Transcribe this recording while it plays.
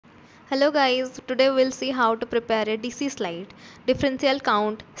Hello guys, today we'll see how to prepare a DC slide, differential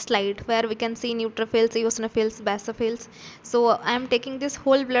count slide where we can see neutrophils, eosinophils, basophils. So I am taking this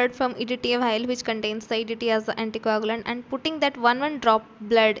whole blood from EDTA vial which contains the EDTA as the anticoagulant and putting that one drop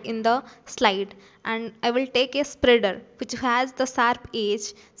blood in the slide, and I will take a spreader which has the sharp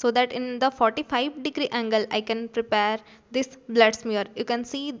edge so that in the 45-degree angle I can prepare this blood smear. You can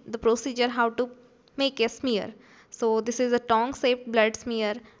see the procedure how to make a smear. So this is a tongue shaped blood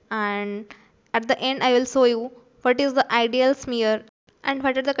smear, and at the end I will show you what is the ideal smear and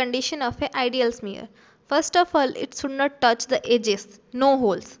what are the condition of a ideal smear. First of all, it should not touch the edges, no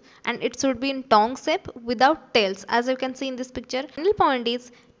holes, and it should be in tongue shape without tails as you can see in this picture. Final point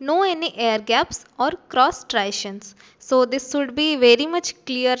is no any air gaps or cross striations. So this should be very much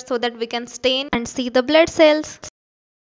clear so that we can stain and see the blood cells.